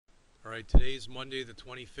All right, today's Monday, the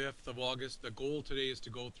 25th of August. The goal today is to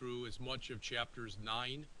go through as much of chapters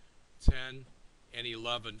 9, 10, and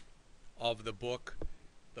 11 of the book,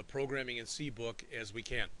 the Programming in C book, as we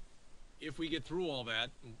can. If we get through all that,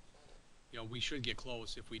 we should get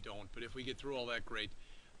close if we don't, but if we get through all that, great.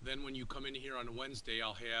 Then when you come in here on Wednesday,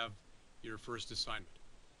 I'll have your first assignment.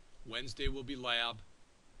 Wednesday will be lab,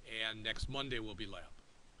 and next Monday will be lab.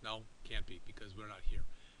 No, can't be because we're not here.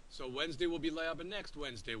 So Wednesday will be lab and next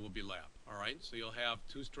Wednesday will be lab. All right, so you'll have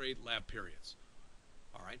 2 straight lab periods.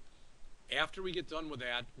 All right, after we get done with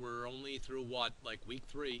that, we're only through what, like week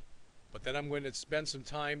 3, but then I'm going to spend some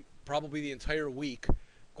time, probably the entire week,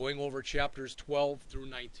 going over chapters 12 through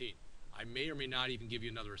 19. I may or may not even give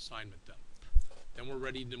you another assignment then. Then we're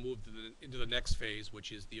ready to move into the next phase,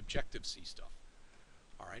 which is the Objective-C stuff.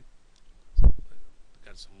 All right, so I've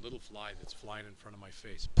got some little fly that's flying in front of my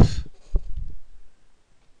face.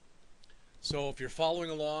 So if you're following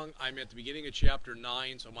along, I'm at the beginning of chapter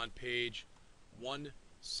 9, so I'm on page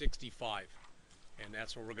 165. And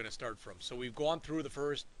that's where we're going to start from. So we've gone through the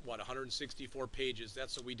first, 164 pages.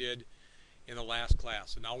 That's what we did in the last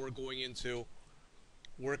class. And now we're going into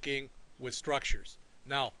working with structures.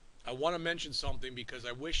 Now, I want to mention something because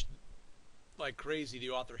I wish like crazy the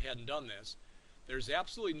author hadn't done this. There's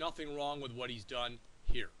absolutely nothing wrong with what he's done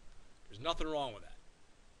here. There's nothing wrong with that.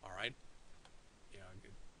 All right?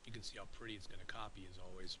 You can see how pretty it's going to copy as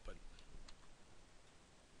always, but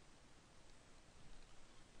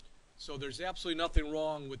so there's absolutely nothing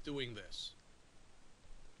wrong with doing this.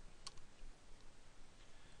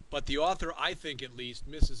 But the author, I think at least,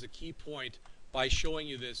 misses a key point by showing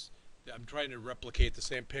you this. I'm trying to replicate the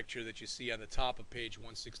same picture that you see on the top of page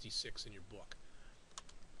 166 in your book.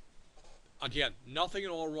 Again, nothing at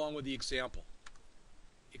all wrong with the example,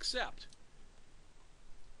 except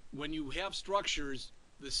when you have structures,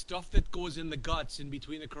 the stuff that goes in the guts in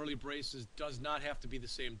between the curly braces does not have to be the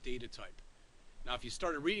same data type. Now, if you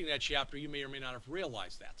started reading that chapter, you may or may not have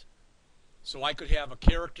realized that. So I could have a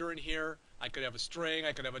character in here, I could have a string,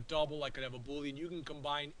 I could have a double, I could have a Boolean. You can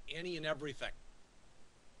combine any and everything.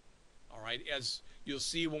 All right, as you'll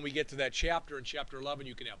see when we get to that chapter, in chapter 11,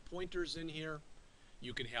 you can have pointers in here.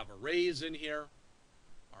 You can have arrays in here.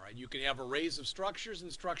 All right, you can have arrays of structures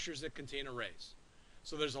and structures that contain arrays.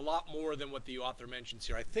 So there's a lot more than what the author mentions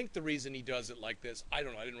here. I think the reason he does it like this, I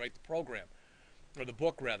don't know, I didn't write the program, or the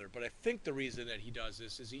book rather, but I think the reason that he does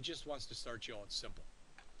this is he just wants to start you out simple.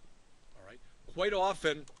 All right. Quite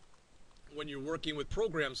often, when you're working with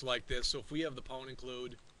programs like this, so if we have the pound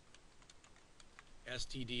include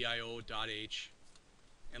stdio.h,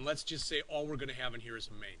 and let's just say all we're going to have in here is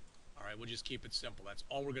a main. All right, we'll just keep it simple. That's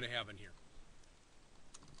all we're going to have in here.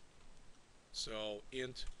 So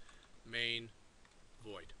int main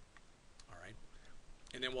void. All right,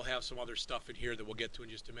 and then we'll have some other stuff in here that we'll get to in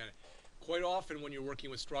just a minute. Quite often when you're working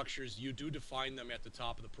with structures, you do define them at the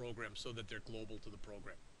top of the program so that they're global to the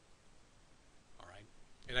program. All right,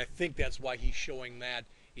 and I think that's why he's showing that.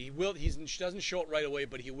 He doesn't show it right away,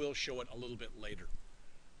 but he will show it a little bit later.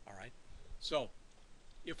 All right, so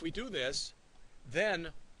if we do this, then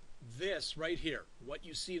this right here, what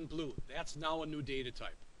you see in blue, that's now a new data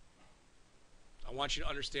type. I want you to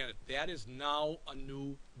understand it. That is now a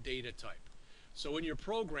new data type. So in your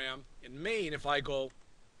program, in main, if I go,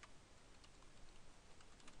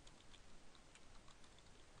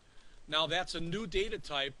 now that's a new data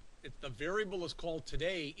type. The variable is called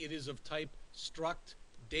today. It is of type struct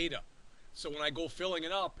data. So when I go filling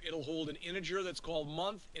it up, it'll hold an integer that's called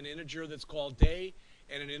month, an integer that's called day,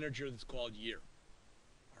 and an integer that's called year.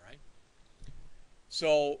 All right?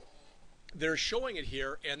 So they're showing it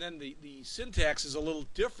here, and then the syntax is a little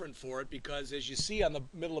different for it because as you see on the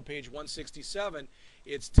middle of page 167,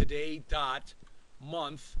 it's today dot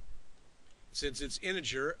month. Since it's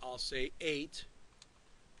integer, I'll say 8.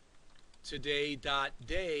 Today dot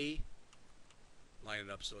day, line it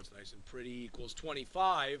up so it's nice and pretty, equals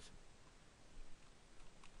 25.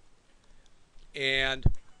 And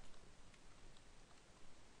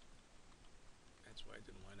that's why it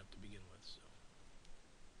didn't line up to begin with. So.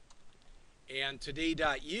 And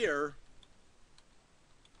today.year,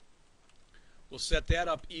 we'll set that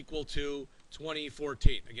up equal to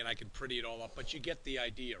 2014. Again, I can pretty it all up, but you get the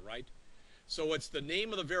idea, right? So it's the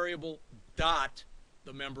name of the variable dot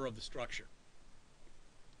the member of the structure.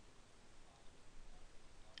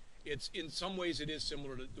 It's in some ways it is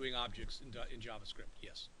similar to doing objects in JavaScript,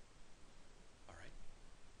 yes. All right.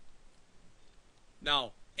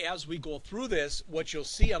 Now, as we go through this, what you'll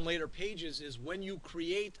see on later pages is when you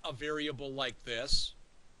create a variable like this,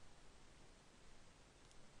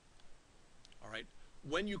 all right,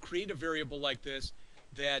 when you create a variable like this,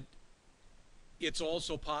 that it's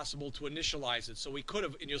also possible to initialize it. So we could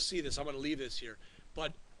have, and you'll see this, I'm going to leave this here.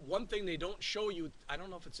 But one thing they don't show you, I don't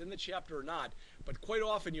know if it's in the chapter or not, but quite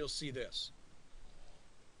often you'll see this.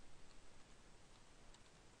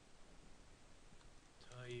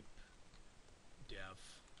 Type def.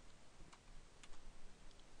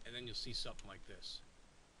 And then you'll see something like this.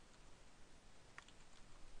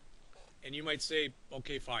 And you might say,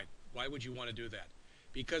 okay, fine. Why would you want to do that?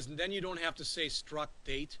 Because then you don't have to say struct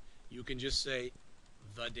date. You can just say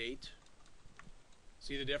the date.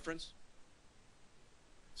 See the difference?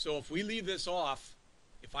 So if we leave this off,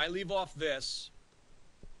 if I leave off this,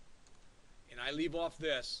 and I leave off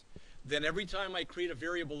this, then every time I create a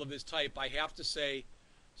variable of this type, I have to say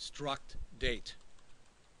struct date.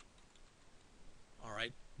 All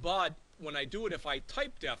right? But when I do it, if I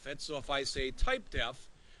type def it, so if I say type def,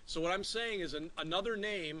 so what I'm saying is another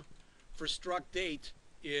name for struct date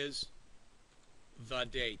is the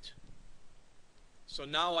date. So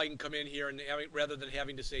now I can come in here and rather than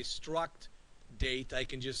having to say struct date, I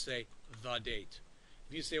can just say the date.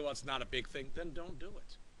 If you say, well, it's not a big thing, then don't do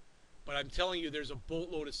it. But I'm telling you, there's a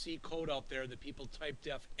boatload of C code out there that people type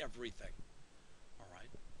def everything. All right.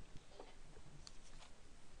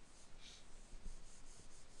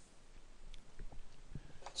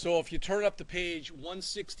 So if you turn up to page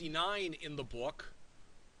 169 in the book,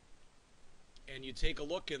 and you take a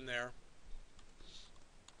look in there,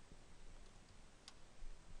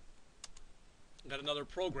 got another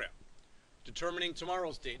program, determining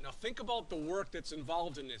tomorrow's date. Now think about the work that's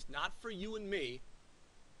involved in this, not for you and me,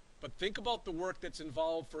 but think about the work that's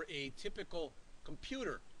involved for a typical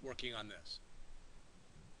computer working on this.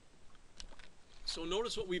 So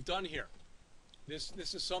notice what we've done here. This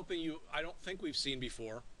is something I don't think we've seen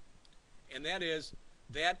before, and that is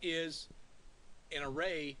an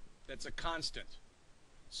array that's a constant.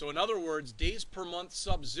 So in other words, days per month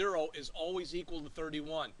sub 0 is always equal to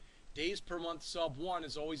 31. Days per month sub 1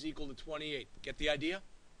 is always equal to 28. Get the idea?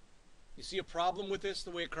 You see a problem with this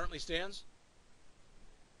the way it currently stands?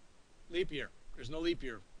 Leap year. There's no leap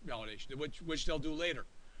year validation, which they'll do later.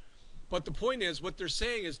 But the point is, what they're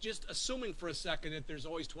saying is just assuming for a second that there's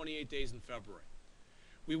always 28 days in February.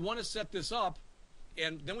 We want to set this up,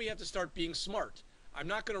 and then we have to start being smart. I'm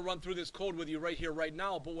not going to run through this code with you right here, right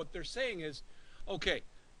now, but what they're saying is, okay,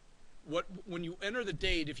 when you enter the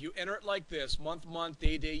date, if you enter it like this, month, month,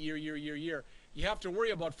 day, day, year, year, year, year, you have to worry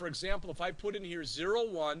about, for example, if I put in here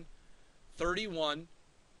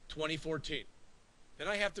 01/31/2014, then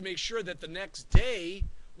I have to make sure that the next day,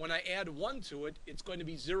 when I add 1 to it, it's going to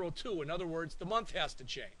be 02. In other words, the month has to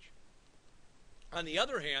change. On the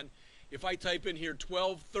other hand, if I type in here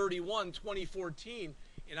 12/31/2014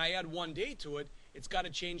 and I add 1 day to it, it's got to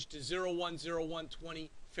change to 01/01/2015.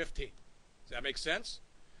 Does that make sense?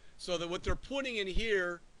 So that what they're putting in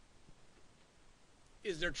here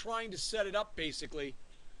is they're trying to set it up basically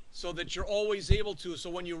so that you're always able to. So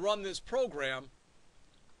when you run this program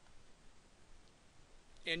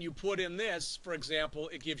and you put in this, for example,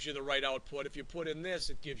 it gives you the right output. If you put in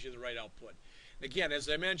this, it gives you the right output. And again, as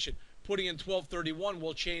I mentioned, putting in 12/31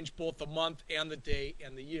 will change both the month and the day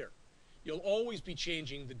and the year. You'll always be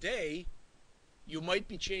changing the day. You might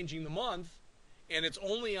be changing the month. And it's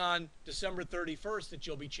only on December 31st that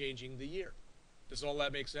you'll be changing the year. Does all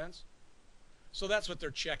that make sense? So that's what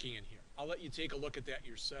they're checking in here. I'll let you take a look at that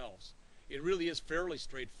yourselves. It really is fairly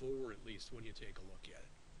straightforward, at least, when you take a look at it.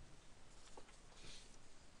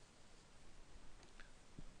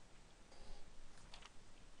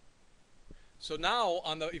 So now,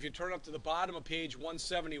 if you turn up to the bottom of page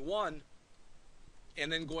 171,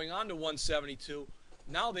 and then going on to 172,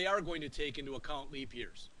 now they are going to take into account leap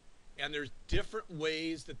years. And there's different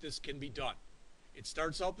ways that this can be done. It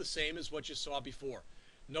starts out the same as what you saw before.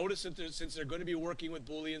 Notice that since they're going to be working with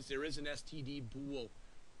Booleans, there is an std bool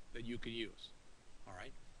that you can use. All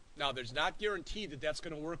right. Now, there's not guaranteed that that's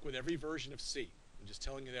going to work with every version of C. I'm just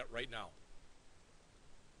telling you that right now.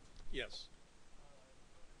 Yes.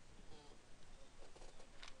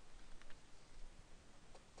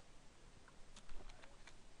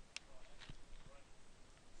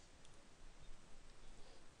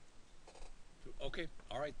 Okay,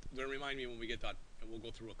 all right. Then remind me when we get done, and we'll go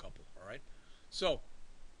through a couple. All right. So,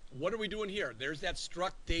 what are we doing here? There's that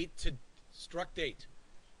struct date to struct date.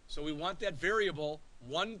 So we want that variable,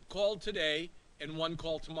 one called today and one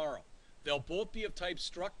called tomorrow. They'll both be of type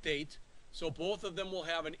struct date, so both of them will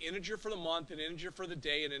have an integer for the month, an integer for the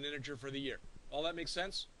day, and an integer for the year. All that makes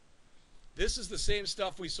sense? This is the same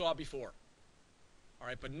stuff we saw before. All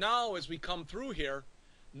right, but now as we come through here,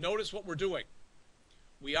 notice what we're doing.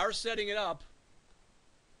 We are setting it up,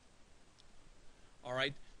 all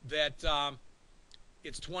right, that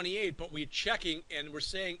it's 28, but we're checking and we're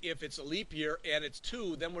saying if it's a leap year and it's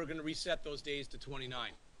 2, then we're going to reset those days to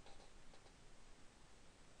 29.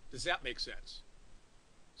 Does that make sense?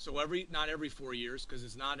 So not every 4 years, because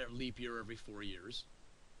it's not a leap year every 4 years.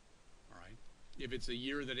 All right. If it's a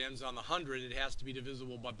year that ends on the 100, it has to be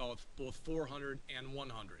divisible by both 400 and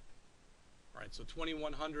 100. All right, so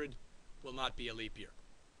 2100 will not be a leap year.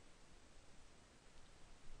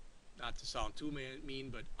 Not to sound too mean,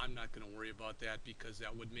 but I'm not going to worry about that because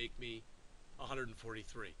that would make me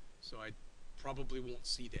 143. So I probably won't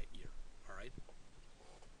see that year. All right.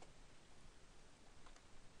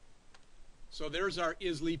 So there's our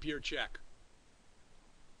is leap year check.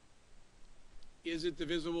 Is it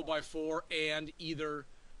divisible by 4 and either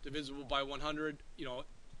divisible by 100? You know,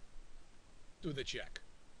 do the check.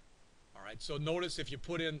 All right. So notice if you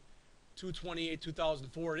put in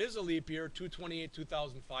 2/28/2004, it is a leap year.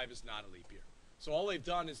 2/28/2005 is not a leap year. So all they've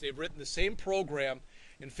done is they've written the same program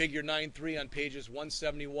in Figure 9.3 on pages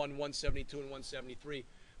 171, 172, and 173,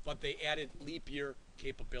 but they added leap year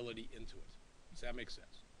capability into it. Does that make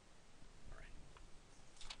sense? All right.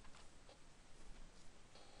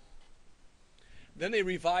 Then they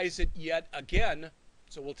revise it yet again.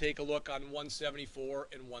 So we'll take a look on 174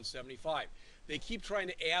 and 175. They keep trying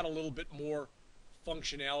to add a little bit more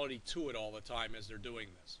functionality to it all the time as they're doing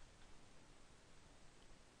this.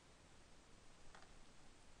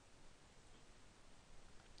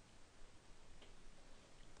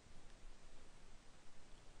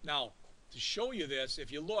 Now, to show you this,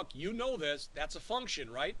 if you look, you know this, that's a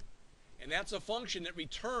function, right? And that's a function that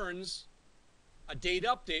returns a date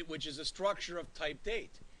update, which is a structure of type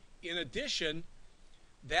date. In addition,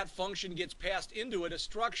 that function gets passed into it a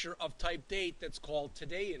structure of type date that's called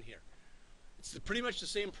today in here. It's pretty much the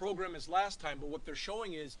same program as last time, but what they're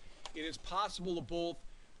showing is it is possible to both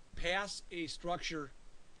pass a structure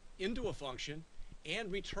into a function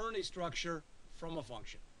and return a structure from a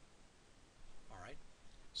function. All right?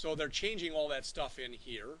 So they're changing all that stuff in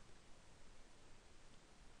here,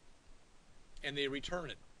 and they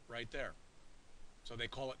return it right there. So they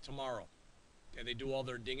call it tomorrow, and they do all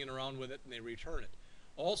their dinging around with it, and they return it.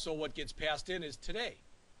 Also, what gets passed in is today,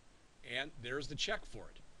 and there's the check for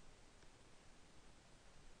it.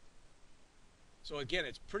 So again,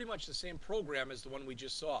 it's pretty much the same program as the one we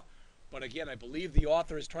just saw. But again, I believe the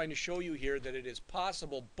author is trying to show you here that it is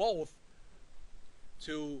possible both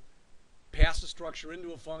to pass a structure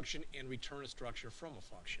into a function and return a structure from a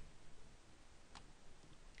function.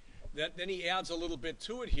 Then he adds a little bit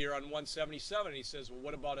to it here on 177. He says, well,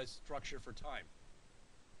 what about a structure for time?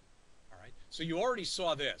 All right. So you already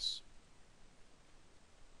saw this.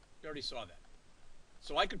 You already saw that.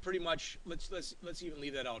 So I could pretty much, let's even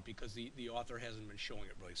leave that out because the author hasn't been showing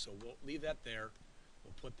it really. So we'll leave that there.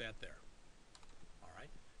 We'll put that there. All right.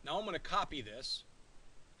 Now I'm going to copy this.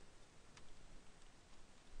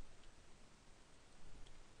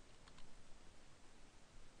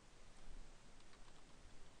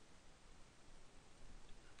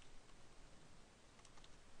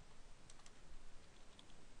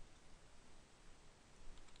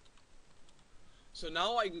 So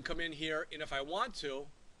now I can come in here, and if I want to,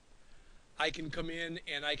 I can come in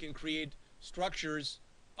and I can create structures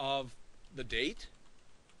of the date,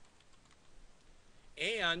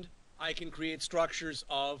 and I can create structures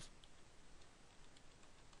of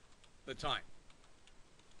the time.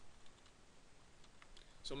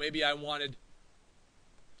 So maybe I wanted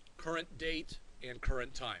current date and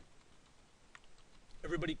current time.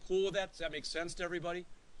 Everybody cool with that? Does that make sense to everybody?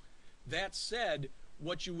 That said,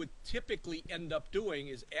 what you would typically end up doing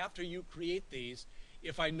is after you create these,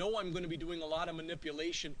 if I know I'm going to be doing a lot of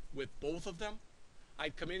manipulation with both of them,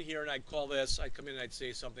 I'd come in here and I'd call this, I'd come in and I'd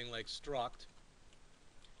say something like struct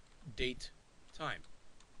date time.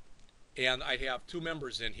 And I'd have two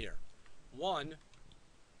members in here. One,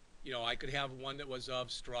 you know, I could have one that was of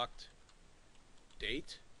struct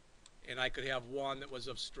date, and I could have one that was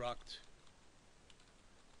of struct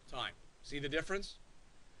time. See the difference?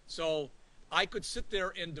 So I could sit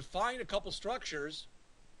there and define a couple structures,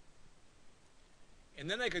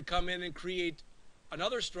 and then I could come in and create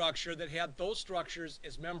another structure that had those structures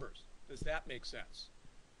as members. Does that make sense?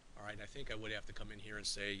 All right, I think I would have to come in here and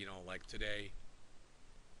say, you know, like today,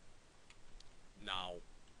 now,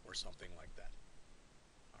 or something like that.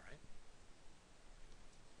 All right.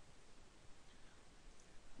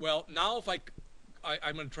 Well, now if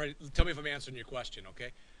I'm going to try to, tell me if I'm answering your question,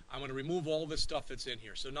 okay? I'm going to remove all this stuff that's in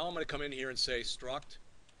here. So now I'm going to come in here and say struct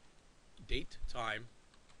date time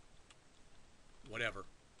whatever.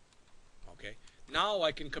 Okay. Now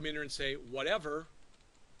I can come in here and say whatever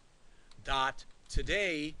dot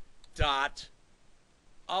today dot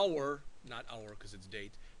hour not hour because it's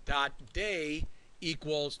date, dot day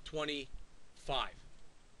equals 25.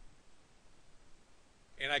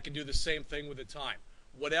 And I can do the same thing with the time.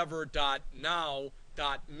 Whatever dot now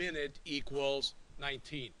dot minute equals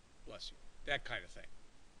 19. Bless you. That kind of thing.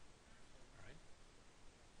 All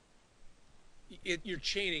right. You're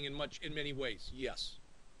chaining in many ways. Yes.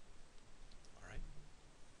 All right.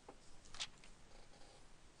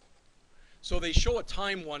 So they show a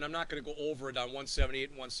time one. I'm not going to go over it on 178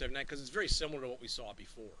 and 179 because it's very similar to what we saw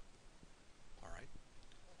before. All right.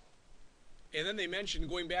 And then they mentioned,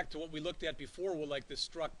 going back to what we looked at before with like the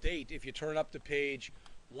struck date, if you turn up to page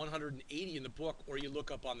 180 in the book, or you look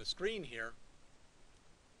up on the screen here,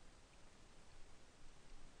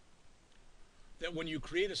 that when you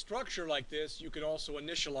create a structure like this, you can also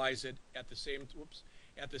initialize it at the same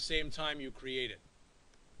time you create it.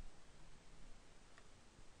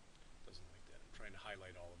 Doesn't like that. I'm trying to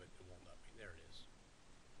highlight all of it. It won't let me. There it is.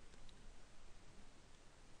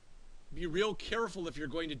 Be real careful if you're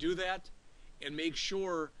going to do that, and make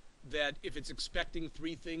sure that if it's expecting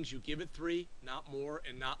 3 things, you give it 3, not more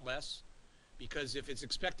and not less. Because if it's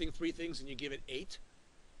expecting 3 things and you give it 8,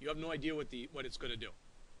 you have no idea what it's going to do.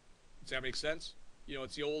 Does that make sense? You know,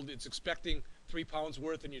 it's expecting 3 pounds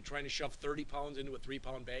worth and you're trying to shove 30 pounds into a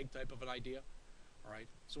 3-pound bag type of an idea. All right?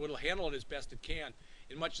 So it'll handle it as best it can.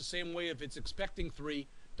 In much the same way, if it's expecting 3,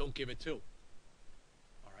 don't give it 2.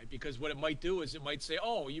 All right? Because what it might do is it might say,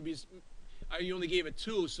 oh, you only gave it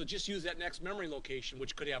 2, so just use that next memory location,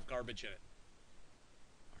 which could have garbage in it.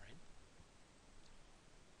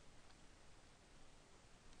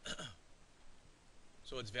 All right?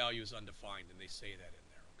 So its value is undefined, and they say that in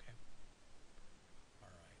there, okay? All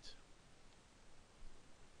right.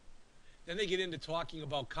 Then they get into talking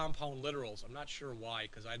about compound literals. I'm not sure why,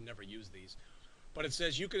 because I've never used these. But it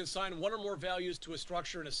says you can assign 1 or more values to a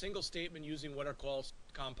structure in a single statement using what are called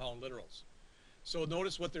compound literals. So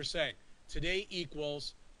notice what they're saying. Today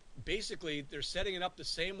equals, basically, they're setting it up the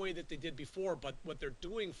same way that they did before, but what they're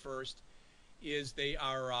doing first is they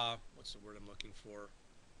are, what's the word I'm looking for?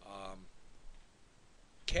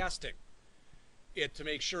 Casting it to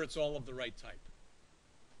make sure it's all of the right type.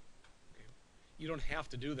 Okay. You don't have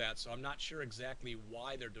to do that, so I'm not sure exactly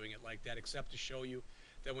why they're doing it like that, except to show you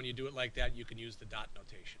that when you do it like that, you can use the dot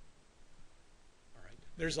notation. All right.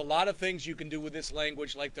 There's a lot of things you can do with this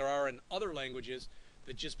language like there are in other languages,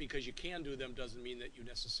 that just because you can do them doesn't mean that you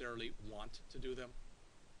necessarily want to do them.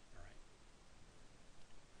 All right.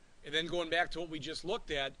 And then going back to what we just looked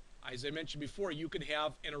at, as I mentioned before, you can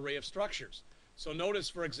have an array of structures. So notice,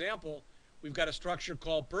 for example, we've got a structure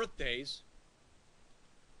called birthdays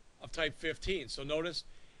of type 15. So notice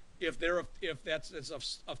if that's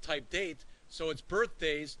of type date, so it's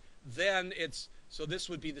birthdays, then so this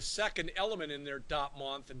would be the second element in there, dot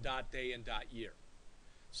month and dot day and dot year.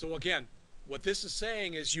 So again, what this is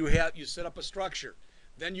saying is you set up a structure,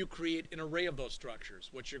 then you create an array of those structures.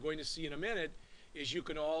 What you're going to see in a minute is you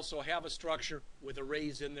can also have a structure with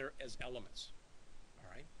arrays in there as elements. All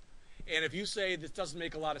right? And if you say this doesn't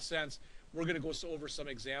make a lot of sense, we're going to go over some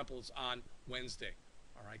examples on Wednesday.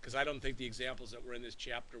 All right? Because I don't think the examples that were in this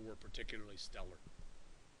chapter were particularly stellar.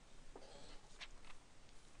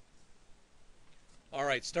 All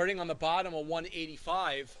right, starting on the bottom of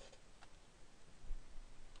 185,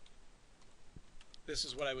 this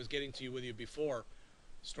is what I was getting to with you before,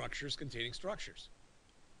 structures containing structures.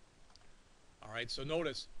 All right, so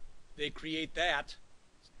notice they create that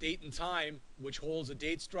date and time, which holds a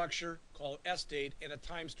date structure called sDate and a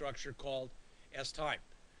time structure called sTime.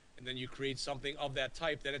 And then you create something of that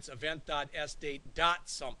type, then it's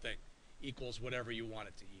event.sDate.something equals whatever you want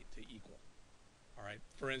it to equal. All right,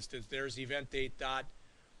 for instance, there's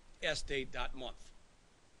eventDate.sDate.month.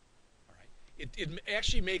 It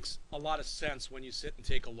actually makes a lot of sense when you sit and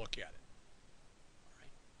take a look at it. All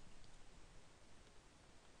right.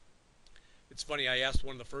 It's funny, I asked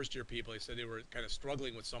one of the first year people, they said they were kind of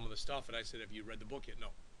struggling with some of the stuff, and I said, have you read the book yet? No.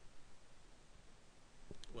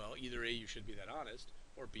 Well, either A, you should be that honest,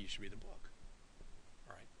 or B, you should read the book.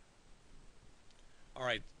 All right. All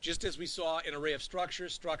right, just as we saw an array of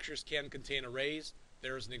structures, structures can contain arrays.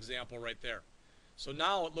 There's an example right there. So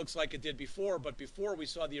now it looks like it did before, but before we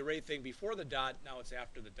saw the array thing before the dot, now it's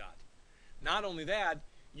after the dot. Not only that,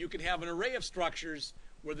 you can have an array of structures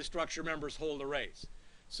where the structure members hold arrays.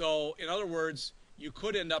 So in other words, you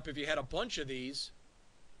could end up, if you had a bunch of these,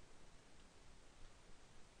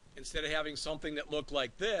 instead of having something that looked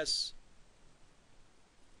like this,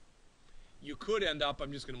 you could end up,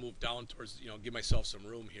 I'm just going to move down towards, give myself some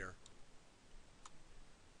room here.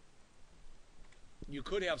 You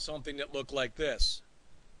could have something that looked like this.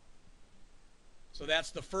 So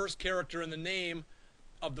that's the first character in the name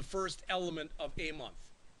of the first element of a month.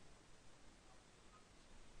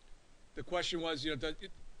 The question was,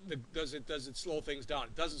 does it slow things down?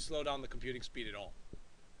 It doesn't slow down the computing speed at all.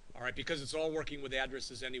 All right, because it's all working with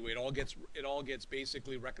addresses anyway. It all gets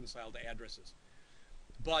basically reconciled to addresses.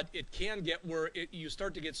 But it can get where you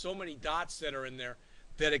start to get so many dots that are in there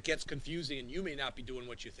that it gets confusing, and you may not be doing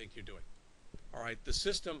what you think you're doing. All right, the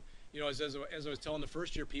system, as I was telling the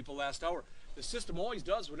first year people last hour, the system always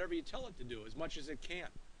does whatever you tell it to do, as much as it can.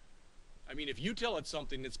 I mean, if you tell it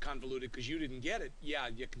something that's convoluted because you didn't get it, yeah,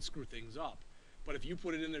 you can screw things up. But if you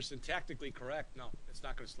put it in there syntactically correct, no, it's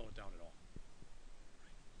not going to slow it down at all.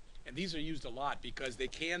 And these are used a lot because they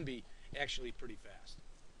can be actually pretty fast.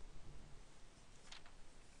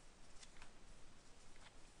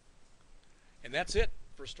 And that's it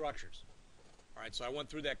for structures. All right, so I went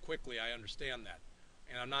through that quickly. I understand that.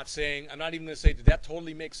 And I'm not even going to say, did that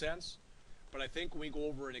totally make sense? But I think when we go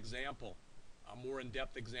over an example, a more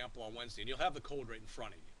in-depth example on Wednesday, and you'll have the code right in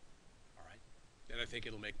front of you, all right, then I think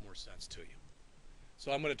it'll make more sense to you.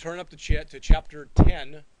 So I'm going to turn up to chapter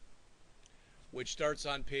 10, which starts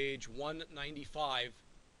on page 195,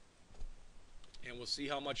 and we'll see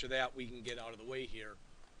how much of that we can get out of the way here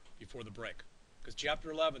before the break. Because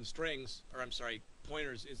chapter 11,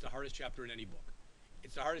 pointers, is the hardest chapter in any book.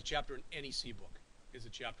 It's the hardest chapter in any C book, is a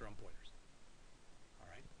chapter on pointers. All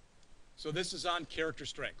right? So this is on character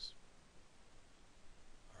strings.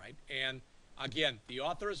 All right? And again, the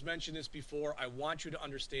author has mentioned this before. I want you to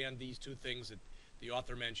understand these two things that the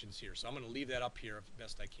author mentions here. So I'm going to leave that up here as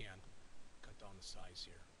best I can. Cut down the size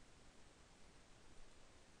here.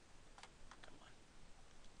 Come on.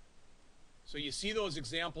 So you see those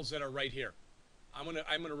examples that are right here. I'm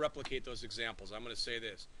gonna replicate those examples. I'm gonna say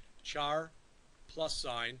this: char plus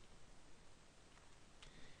sign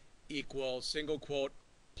equals single quote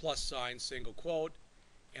plus sign single quote,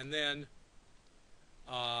 and then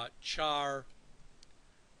char.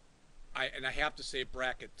 I have to say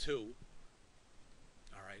bracket 2.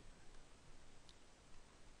 All right.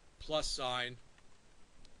 Plus sign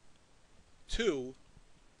 2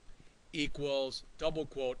 equals double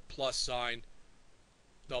quote plus sign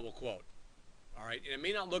double quote. All right, and it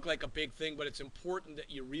may not look like a big thing, but it's important that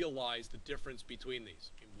you realize the difference between these.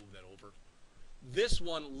 Let me move that over. This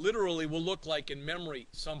one literally will look like in memory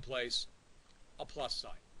someplace a plus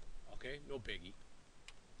sign. Okay, no biggie.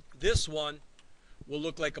 This one will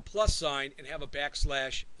look like a plus sign and have a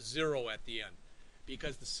 \0 at the end,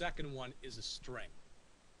 because the second one is a string.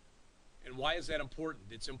 And why is that important?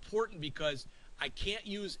 It's important because I can't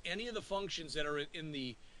use any of the functions that are in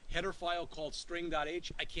the header file called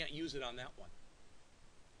string.h. I can't use it on that one.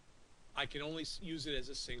 I can only use it as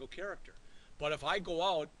a single character. But if I go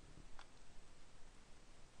out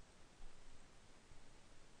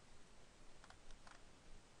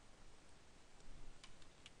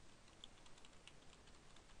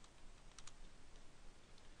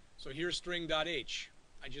so here's string.h.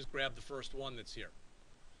 I just grabbed the first one that's here.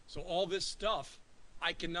 So all this stuff,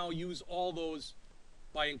 I can now use all those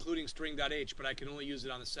by including string.h, but I can only use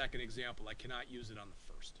it on the second example. I cannot use it on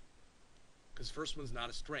the first. Because the first one's not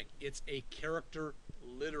a string. It's a character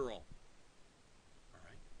literal. All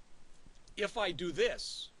right. If I do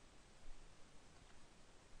this,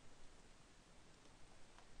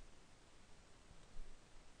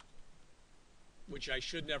 which I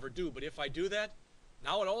should never do, but if I do that,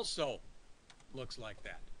 now it also looks like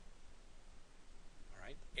that. All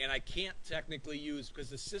right. And I can't technically use, because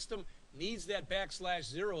the system needs that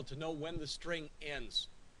 \0 to know when the string ends.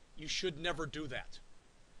 You should never do that.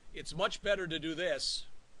 It's much better to do this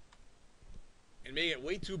and make it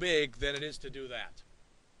way too big than it is to do that.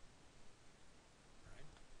 All right.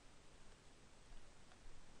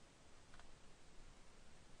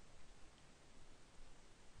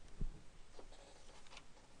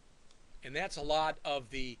 And that's a lot of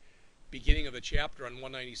the beginning of the chapter on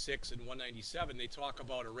 196 and 197. They talk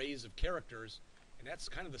about arrays of characters, and that's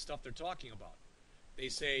kind of the stuff they're talking about. They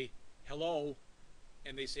say hello,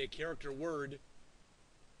 and they say a character word.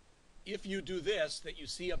 If you do this that you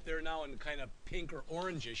see up there now in kind of pink or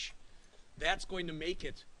orangish, that's going to make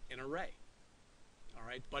it an array. All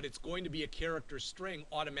right, but it's going to be a character string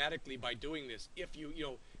automatically by doing this, if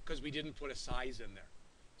because we didn't put a size in there.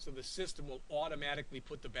 So the system will automatically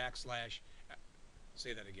put the \.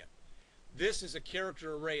 Say that again. This is a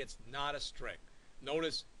character array. It's not a string.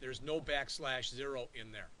 Notice there's no \0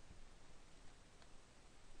 in there.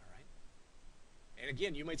 All right. And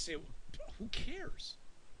again, you might say, who cares?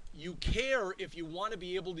 You care if you want to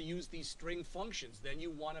be able to use these string functions. Then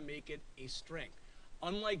you want to make it a string.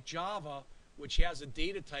 Unlike Java, which has a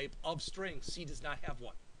data type of string, C does not have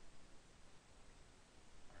one.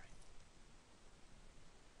 All right.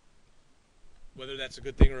 Whether that's a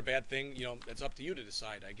good thing or a bad thing, you know, that's up to you to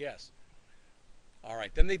decide, I guess. All right,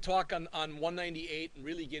 then they talk on 198 and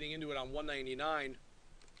really getting into it on 199.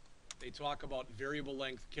 They talk about variable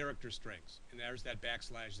length character strings, and there's that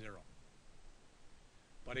 \0.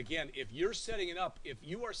 But again, if you're setting it up, if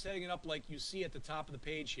you are setting it up like you see at the top of the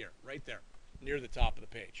page here, right there, near the top of the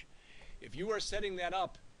page, if you are setting that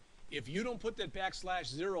up, if you don't put that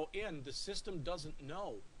 \0 in, the system doesn't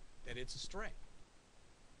know that it's a string.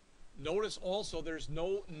 Notice also there's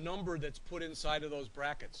no number that's put inside of those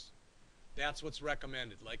brackets. That's what's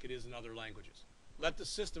recommended, like it is in other languages. Let the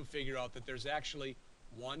system figure out that there's actually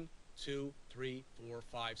 1, 2, 3, 4,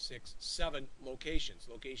 5, 6, 7 locations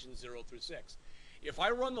 0 through 6. If I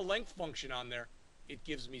run the length function on there, it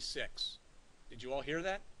gives me 6. Did you all hear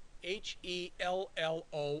that?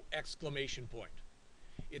 HELLO exclamation point.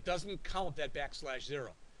 It doesn't count that \0.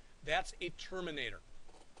 That's a terminator.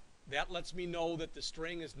 That lets me know that the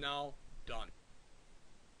string is now done.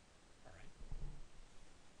 All right.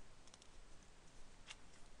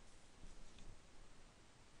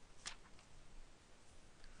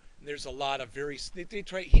 And there's a lot of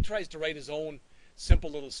he tries to write his own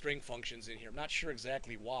simple little string functions in here. I'm not sure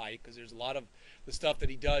exactly why, because there's a lot of the stuff that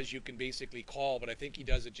he does you can basically call, but I think he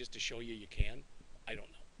does it just to show you can. I don't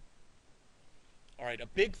know. All right, a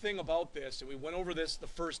big thing about this, and we went over this the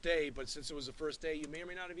first day, but since it was the first day, you may or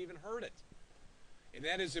may not have even heard it. And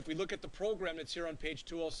that is if we look at the program that's here on page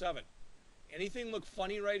 207. Anything look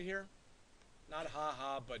funny right here? Not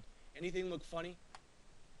ha-ha, but anything look funny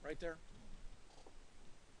right there?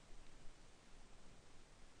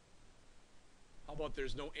 How about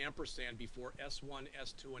there's no ampersand before S1,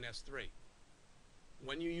 S2, and S3?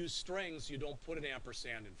 When you use strings, you don't put an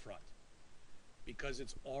ampersand in front because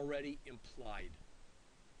it's already implied.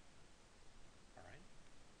 All right?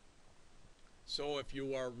 So if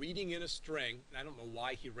you are reading in a string, and I don't know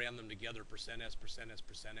why he ran them together, %s, %s,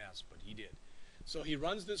 %s, but he did. So he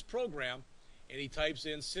runs this program, and he types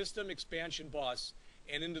in system expansion bus,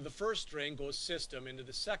 and into the first string goes system, into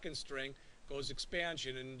the second string goes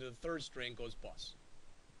expansion, and into the third string goes bus.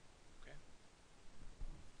 Okay?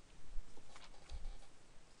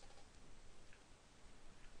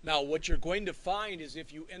 Now, what you're going to find is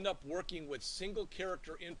if you end up working with single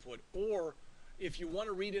character input, or if you want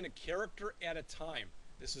to read in a character at a time,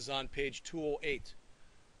 this is on page 208.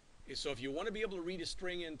 So if you want to be able to read a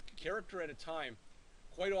string in character at a time,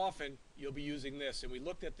 quite often you'll be using this. And we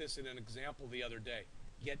looked at this in an example the other day,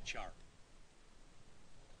 getchar.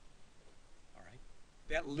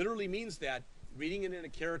 That literally means that reading it in a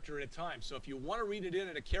character at a time. So if you want to read it in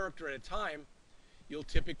a character at a time, you'll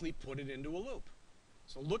typically put it into a loop.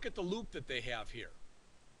 So look at the loop that they have here.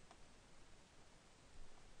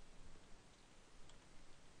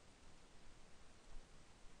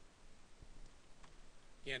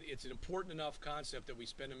 And it's an important enough concept that we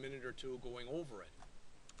spend a minute or two going over it.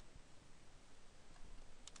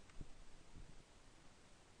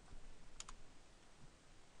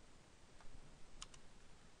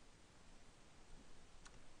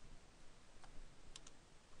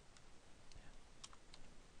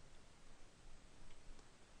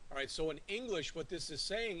 All right, so in English, what this is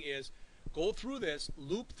saying is go through this,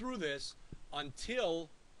 loop through this until,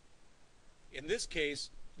 in this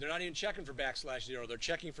case, they're not even checking for \0, they're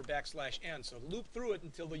checking for \n. So loop through it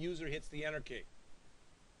until the user hits the enter key.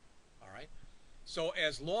 All right? So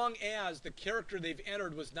as long as the character they've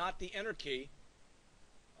entered was not the enter key,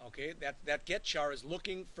 okay, that getchar is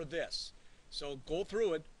looking for this. So go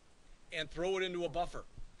through it and throw it into a buffer.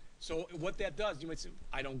 So what that does, you might say,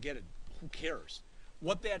 I don't get it. Who cares?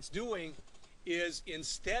 What that's doing is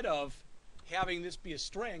instead of having this be a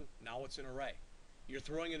string, now it's an array. You're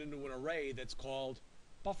throwing it into an array that's called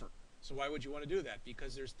buffer. So why would you want to do that?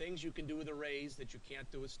 Because there's things you can do with arrays that you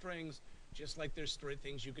can't do with strings, just like there's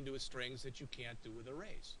things you can do with strings that you can't do with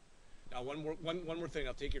arrays. Now, one more thing,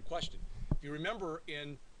 I'll take your question. If you remember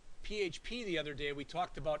in PHP the other day, we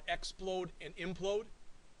talked about explode and implode.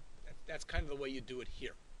 That's kind of the way you do it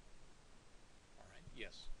here. All right,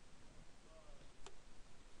 yes.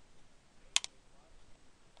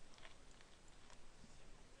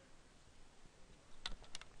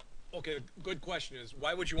 Okay, good question is,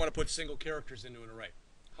 why would you want to put single characters into an array?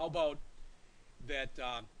 How about that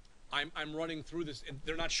I'm running through this, and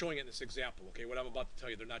they're not showing it in this example, okay? What I'm about to tell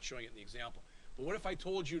you, they're not showing it in the example. But what if I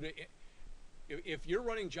told you to, if you're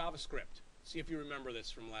running JavaScript, see if you remember this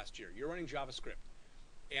from last year. You're running JavaScript,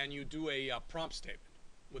 and you do a prompt statement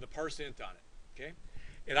with a parse int on it, okay?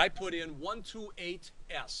 And I put in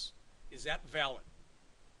 128s. Is that valid?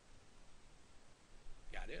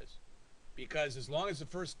 Yeah, it is. Because as long as the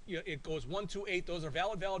first, it goes 128, those are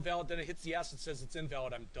valid, valid, valid, then it hits the S and says it's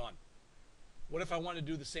invalid, I'm done. What if I want to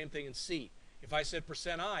do the same thing in C? If I said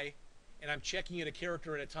 %I and I'm checking it a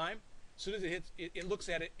character at a time, as soon as it hits, it looks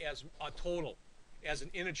at it as a total, as an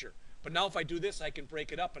integer. But now if I do this, I can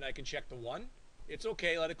break it up and I can check the 1. It's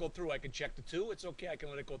okay, let it go through. I can check the 2. It's okay, I can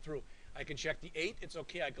let it go through. I can check the 8. It's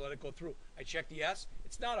okay, I can let it go through. I check the S.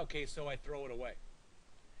 It's not okay, so I throw it away.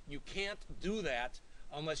 You can't do that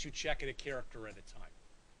unless you check it a character at a time.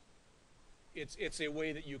 It's a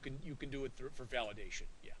way that you can do it for validation.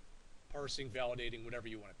 Yeah, parsing, validating, whatever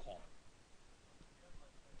you want to call it.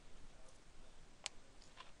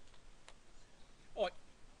 Oh,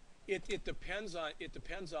 it depends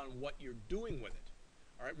on what you're doing with it.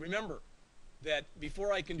 All right, remember that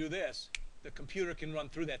before I can do this, the computer can run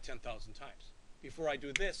through that 10,000 times. Before I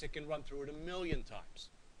do this, it can run through it 1,000,000 times.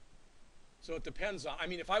 So it depends on, I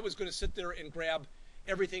mean, if I was going to sit there and grab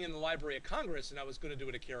everything in the Library of Congress and I was going to do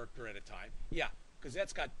it a character at a time, yeah, because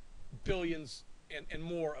that's got billions and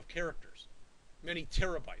more of characters, many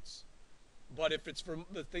terabytes. But if it's for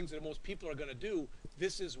the things that most people are going to do,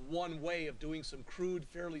 this is one way of doing some crude,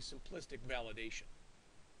 fairly simplistic validation.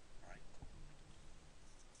 All right.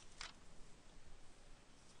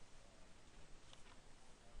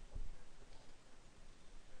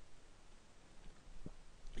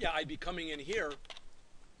 Yeah, I'd be coming in here,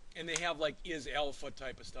 and they have like is alpha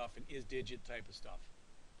type of stuff and is digit type of stuff.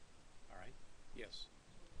 All right. Yes.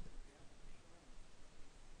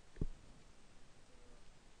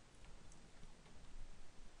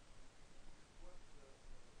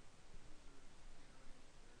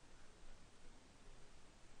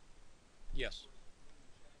 Yes.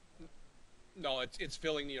 No, it's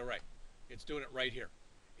filling the array. It's doing it right here.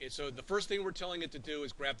 So the first thing we're telling it to do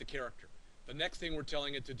is grab the character. The next thing we're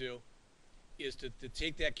telling it to do is to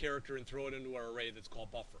take that character and throw it into our array that's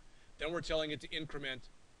called buffer. Then we're telling it to increment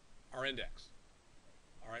our index.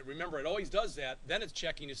 All right, remember, it always does that. Then it's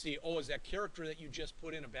checking to see, oh, is that character that you just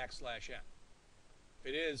put in a \n? If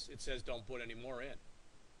it is, it says don't put any more in.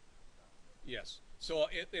 Yes. So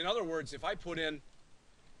in other words, if I put in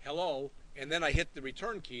hello and then I hit the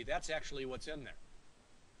return key, that's actually what's in there.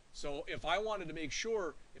 So if I wanted to make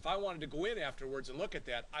sure, if I wanted to go in afterwards and look at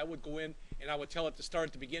that, I would go in and I would tell it to start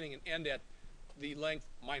at the beginning and end at the length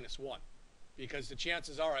 -1. Because the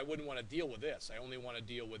chances are I wouldn't want to deal with this. I only want to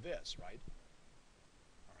deal with this, right?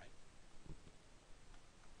 All right.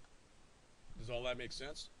 Does all that make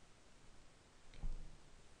sense? Okay.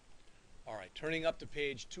 All right, turning up to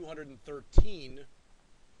page 213,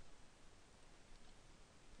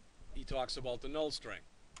 he talks about the null string.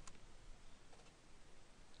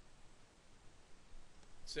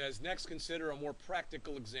 Says, next consider a more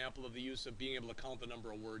practical example of the use of being able to count the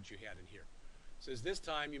number of words you had in here. It says this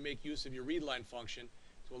time you make use of your readline function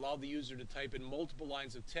to allow the user to type in multiple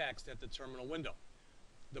lines of text at the terminal window.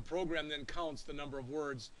 The program then counts the number of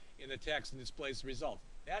words in the text and displays the result.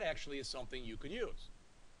 That actually is something you could use.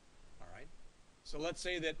 All right. So let's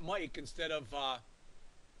say that Mike, instead of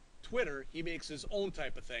Twitter, he makes his own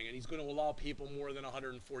type of thing, and he's going to allow people more than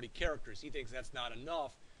 140 characters. He thinks that's not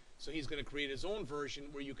enough. So he's going to create his own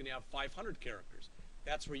version where you can have 500 characters.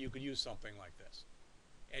 That's where you could use something like this.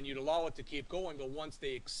 And you'd allow it to keep going, but once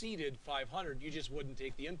they exceeded 500, you just wouldn't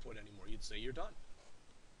take the input anymore. You'd say you're done.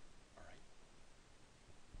 All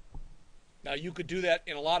right. Now you could do that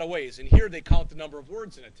in a lot of ways. And here they count the number of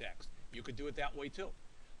words in a text. You could do it that way too.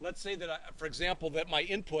 Let's say that, for example, that my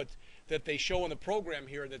input that they show in the program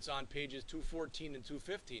here that's on pages 214 and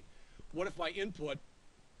 215, what if my input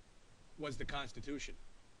was the Constitution?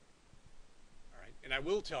 And I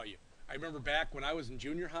will tell you, I remember back when I was in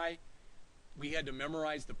junior high, we had to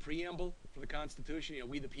memorize the preamble for the Constitution, you know,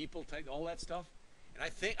 we the people, all that stuff. And I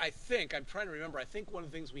think, I'm trying to remember, I think one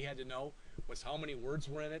of the things we had to know was how many words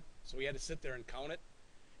were in it. So we had to sit there and count it.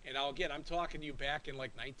 And now again, I'm talking to you back in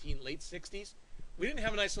like late 60s. We didn't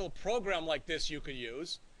have a nice little program like this you could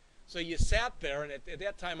use. So you sat there, and at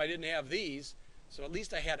that time I didn't have these. So at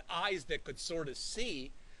least I had eyes that could sort of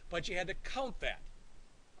see, but you had to count that.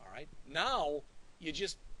 All right. Now, you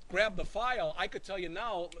just grab the file. I could tell you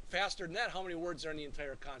now, faster than that, how many words are in the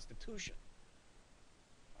entire Constitution.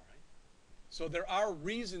 All right. So there are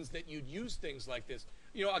reasons that you'd use things like this.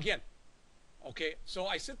 You know, again, okay, so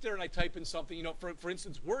I sit there and I type in something, you know, for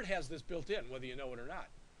instance, Word has this built in, whether you know it or not.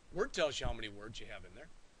 Word tells you how many words you have in there.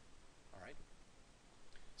 All right.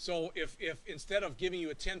 So if instead of giving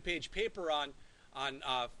you a 10-page paper on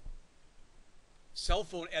cell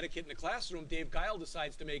phone etiquette in the classroom, Dave Guile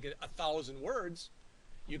decides to make it 1,000 words,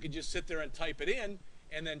 you could just sit there and type it in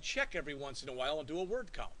and then check every once in a while and do a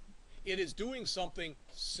word count. It is doing something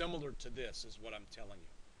similar to this, is what I'm telling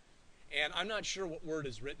you. And I'm not sure what Word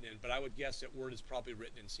is written in, but I would guess that Word is probably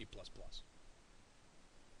written in C++. All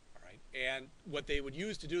right. And what they would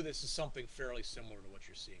use to do this is something fairly similar to what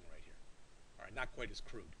you're seeing right here. All right, not quite as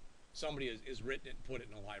crude. Somebody has written it and put it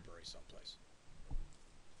in a library someplace.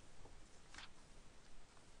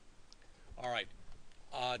 All right,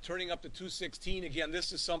 turning up to 216. Again,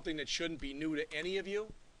 this is something that shouldn't be new to any of you.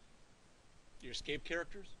 Your escape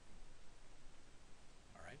characters.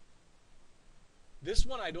 All right. This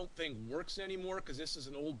one I don't think works anymore because this is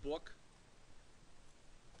an old book.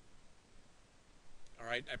 All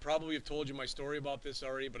right, I probably have told you my story about this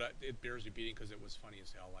already, but it bears repeating because it was funny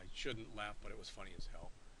as hell. I shouldn't laugh, but it was funny as hell.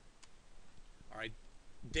 All right,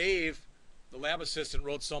 Dave, the lab assistant,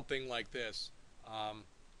 wrote something like this.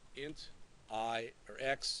 Int I, or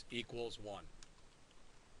x equals 1.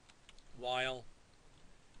 While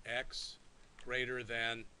x greater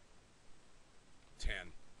than 10.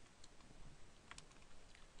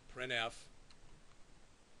 Printf.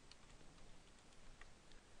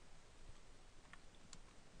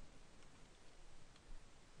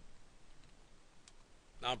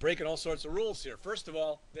 Now I'm breaking all sorts of rules here. First of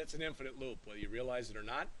all, that's an infinite loop, whether you realize it or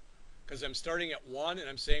not. Because I'm starting at 1 and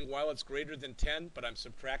I'm saying while it's greater than 10, but I'm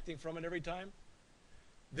subtracting from it every time.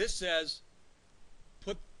 This says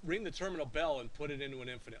ring the terminal bell and put it into an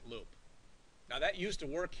infinite loop. Now that used to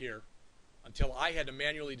work here until I had to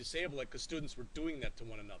manually disable it because students were doing that to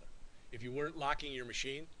one another. If you weren't locking your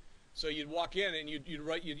machine. So you'd walk in and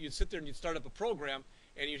you'd sit there and you'd start up a program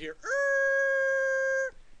and you'd hear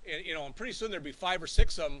and and pretty soon there'd be 5 or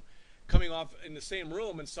 6 of them coming off in the same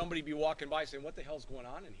room, and somebody'd be walking by saying, what the hell's going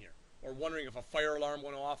on in here? Or wondering if a fire alarm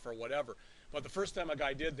went off or whatever. But the first time a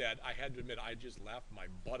guy did that, I had to admit, I just laughed my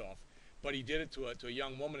butt off. But he did it to a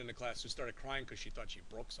young woman in the class who started crying because she thought she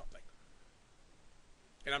broke something.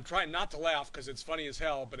 And I'm trying not to laugh because it's funny as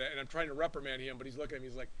hell, and I'm trying to reprimand him, but he's looking at me,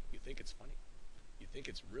 he's like, you think it's funny? You think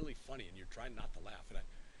it's really funny, and you're trying not to laugh. And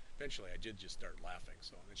eventually I did just start laughing.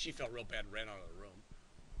 So, and she felt real bad and ran out of the room.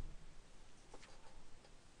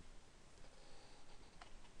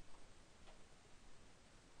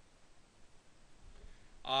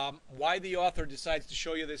 Why the author decides to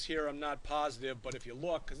show you this here, I'm not positive, but if you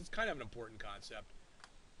look, because it's kind of an important concept,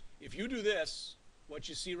 if you do this, what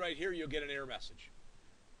you see right here, you'll get an error message.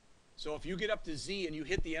 So if you get up to Z and you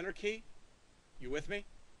hit the enter key, you with me?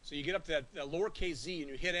 So you get up to that lowercase z and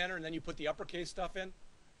you hit enter and then you put the uppercase stuff in,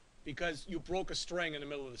 because you broke a string in the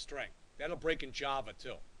middle of the string. That'll break in Java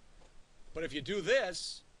too. But if you do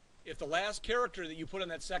this, if the last character that you put on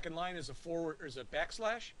that second line is a forward or is a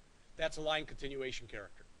backslash, that's a line continuation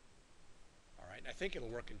character. All right, and I think it'll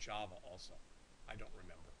work in Java also. I don't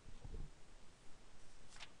remember.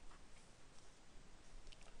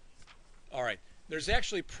 All right, there's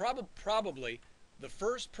actually probably the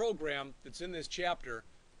first program that's in this chapter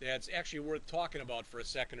that's actually worth talking about for a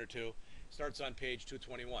second or two. Starts on page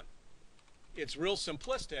 221. It's real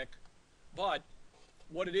simplistic, but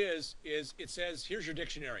what it is it says, here's your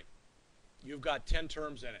dictionary. You've got 10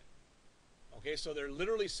 terms in it. Okay, so they're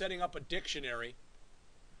literally setting up a dictionary.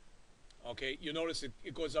 Okay, you notice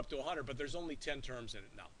it goes up to 100, but there's only 10 terms in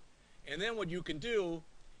it now. And then what you can do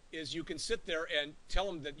is you can sit there and tell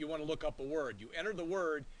them that you want to look up a word. You enter the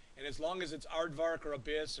word, and as long as it's aardvark or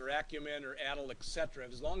abyss or acumen or addle, etc.,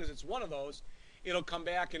 as long as it's one of those, it'll come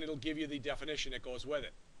back and it'll give you the definition that goes with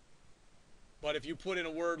it. But if you put in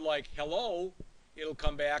a word like hello, it'll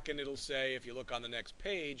come back and it'll say, if you look on the next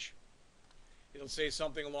page, it'll say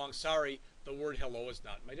something along, sorry, the word hello is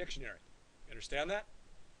not in my dictionary. You understand that?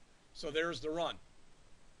 So there's the run.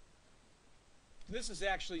 This is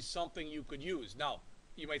actually something you could use. Now,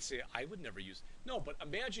 you might say, I would never use it. No, but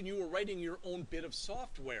imagine you were writing your own bit of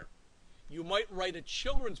software. You might write a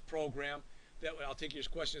children's program that, I'll take your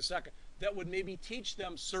question in a second, that would maybe teach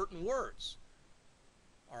them certain words.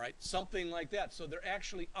 All right, something like that. So there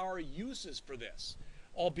actually are uses for this.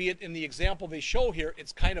 Albeit in the example they show here,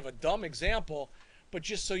 it's kind of a dumb example, but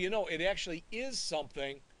just so you know, it actually is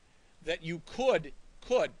something that you could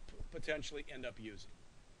potentially end up using.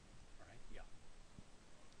 All right, yeah.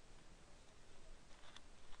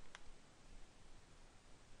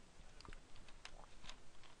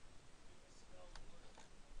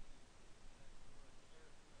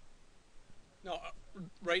 No,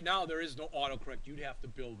 right now there is no autocorrect. You'd have to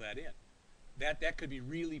build that in. That could be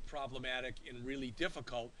really problematic and really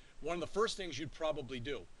difficult. One of the first things you'd probably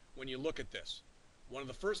do when you look at this, one of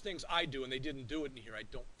the first things I do, and they didn't do it in here, I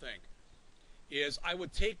don't think, is I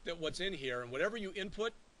would take what's in here, and whatever you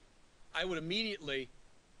input, I would immediately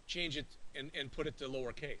change it and put it to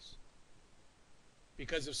lowercase.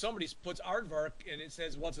 Because if somebody puts aardvark and it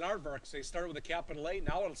says, what's an aardvark? Say, start with a capital A,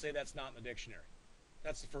 now it'll say that's not in the dictionary.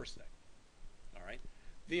 That's the first thing. All right.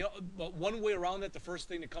 But one way around that, the first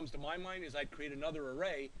thing that comes to my mind is I'd create another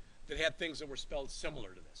array that had things that were spelled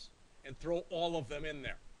similar to this, and throw all of them in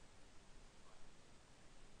there.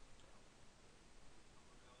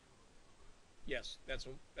 Yes, that's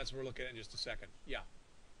what we're looking at in just a second. Yeah.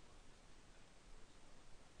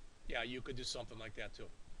 Yeah, you could do something like that too.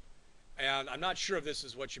 And I'm not sure if this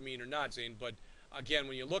is what you mean or not, Zane, but again,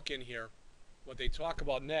 when you look in here, what they talk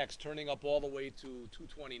about next, turning up all the way to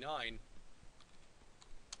 229,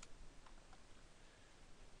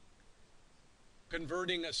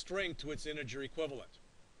 converting a string to its integer equivalent.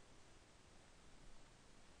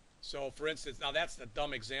 So, for instance, now that's the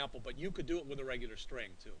dumb example, but you could do it with a regular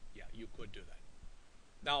string too. Yeah, you could do that.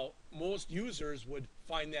 Now, most users would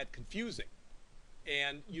find that confusing,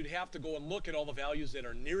 and you'd have to go and look at all the values that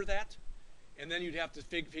are near that, and then you'd have to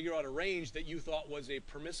figure out a range that you thought was a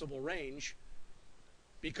permissible range,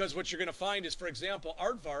 because what you're going to find is, for example,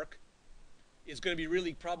 aardvark is going to be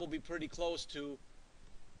really probably pretty close to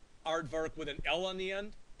aardvark with an L on the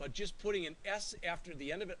end, but just putting an S after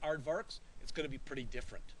the end of it, aardvarks, it's going to be pretty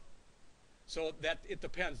different. So that it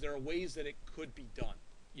depends. There are ways that it could be done,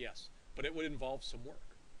 yes, but it would involve some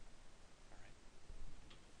work. All right.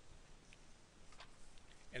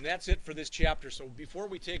 And that's it for this chapter. So before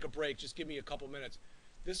we take a break, just give me a couple minutes.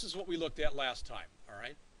 This is what we looked at last time, all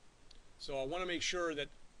right? So I want to make sure that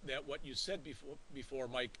what you said before,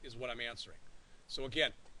 Mike, is what I'm answering. So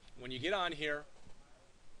again, when you get on here,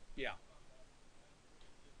 yeah.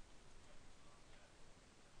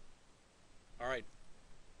 All right.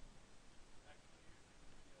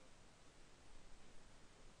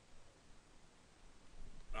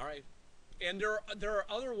 All right. And there are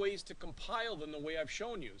other ways to compile than the way I've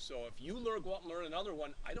shown you. So if you go out and learn another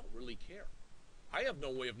one, I don't really care. I have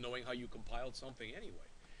no way of knowing how you compiled something anyway.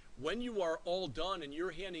 When you are all done and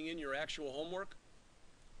you're handing in your actual homework,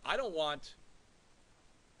 I don't want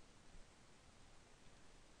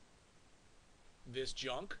this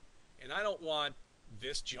junk, and I don't want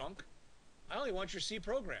this junk. I only want your C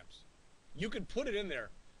programs. You can put it in there.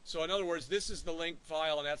 So in other words, this is the link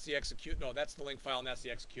file and that's the execute. No, that's the link file and that's the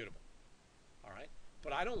executable. All right?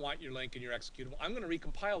 But I don't want your link and your executable. I'm going to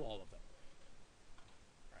recompile all of them.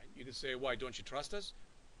 All right? You can say, why, don't you trust us?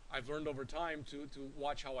 I've learned over time to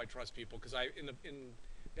watch how I trust people, because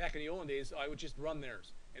back in the olden days, I would just run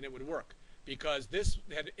theirs and it would work, because this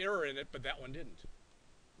had error in it, but that one didn't.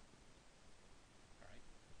 All right?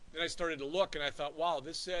 Then I started to look and I thought, wow,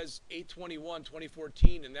 this says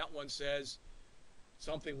 8/21/2014 and that one says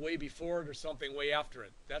something way before it or something way after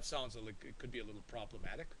it. That sounds like it could be a little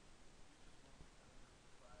problematic.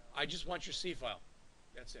 I just want your C file.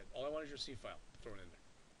 That's it. All I want is your C file thrown in there.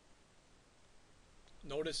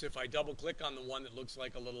 Notice if I double click on the one that looks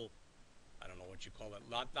like a little, I don't know what you call it,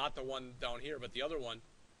 not the one down here, but the other one,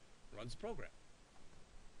 runs the program.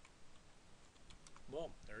 Boom,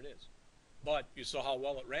 there it is. But you saw how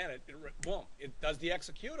well it ran it. Boom, it does the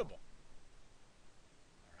executable.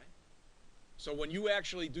 All right. So when you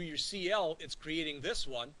actually do your CL, it's creating this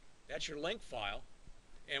one. That's your link file.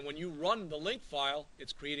 And when you run the link file,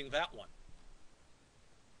 it's creating that one.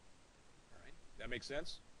 All right, that makes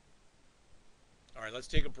sense? All right, let's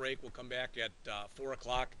take a break. We'll come back at 4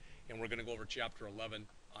 o'clock, and we're going to go over Chapter 11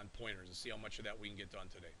 on pointers and see how much of that we can get done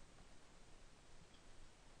today.